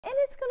and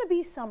it's going to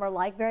be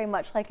summer-like, very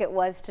much like it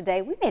was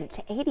today. We made it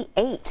to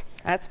 88.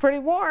 That's pretty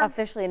warm.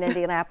 Officially in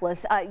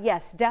Indianapolis.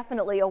 Yes,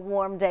 definitely a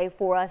warm day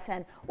for us,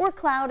 and we're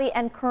cloudy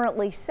and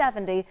currently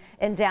 70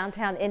 in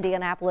downtown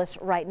Indianapolis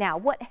right now.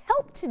 What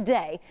helped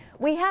today,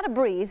 we had a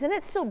breeze, and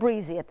it's still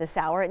breezy at this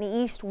hour, an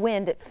east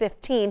wind at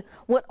 15.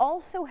 What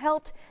also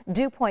helped,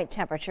 dew point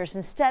temperatures.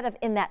 Instead of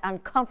in that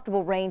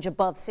uncomfortable range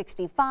above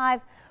 65,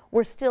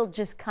 we're still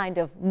just kind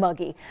of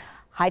muggy.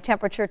 High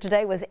temperature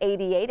today was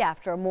 88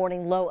 after a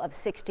morning low of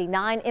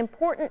 69.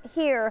 Important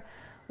here,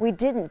 we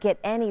didn't get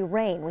any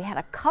rain. We had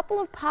a couple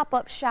of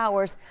pop-up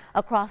showers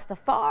across the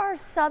far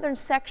southern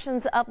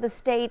sections of the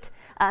state,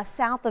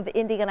 south of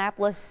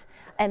Indianapolis,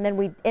 and then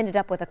we ended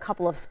up with a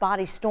couple of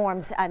spotty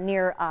storms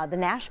near the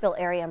Nashville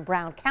area in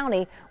Brown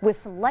County with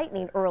some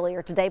lightning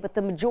earlier today. But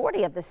the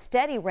majority of the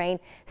steady rain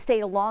stayed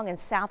along and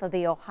south of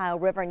the Ohio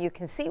River, and you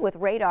can see with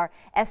radar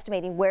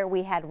estimating where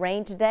we had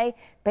rain today,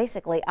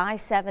 basically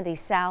I-70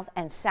 south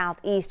and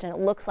southeast, and it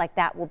looks like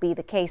that will be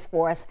the case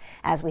for us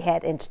as we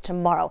head into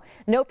tomorrow.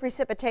 No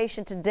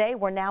precipitation today.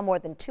 We're now more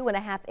than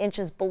 2.5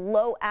 inches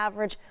below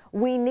average.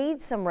 We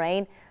need some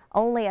rain.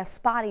 Only a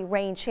spotty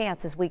rain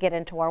chance as we get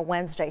into our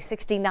Wednesday.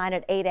 69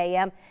 at 8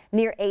 a.m.,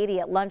 near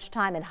 80 at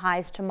lunchtime, and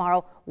highs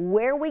tomorrow.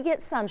 Where we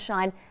get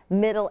sunshine,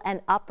 middle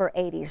and upper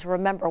 80s.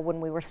 Remember, when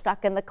we were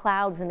stuck in the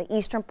clouds in the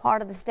eastern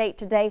part of the state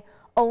today,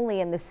 only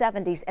in the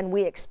 70s, and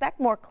we expect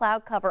more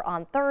cloud cover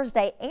on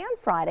Thursday and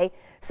Friday,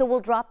 so we'll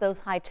drop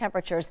those high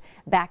temperatures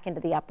back into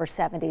the upper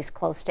 70s,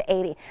 close to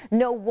 80.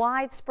 No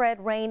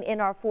widespread rain in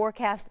our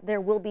forecast.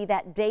 There will be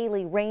that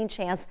daily rain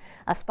chance,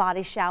 a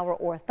spotty shower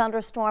or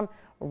thunderstorm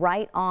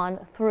right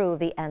on through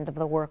the end of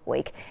the work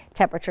week.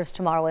 Temperatures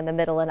tomorrow in the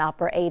middle and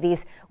upper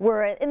 80s.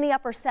 We're in the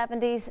upper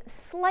 70s,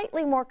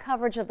 slightly more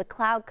coverage of the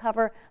cloud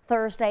cover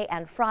Thursday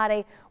and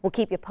Friday. We'll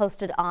keep you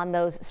posted on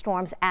those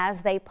storms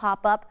as they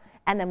pop up.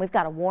 And then we've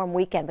got a warm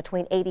weekend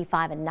between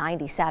 85 and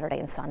 90 Saturday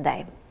and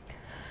Sunday.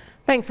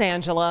 Thanks,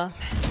 Angela.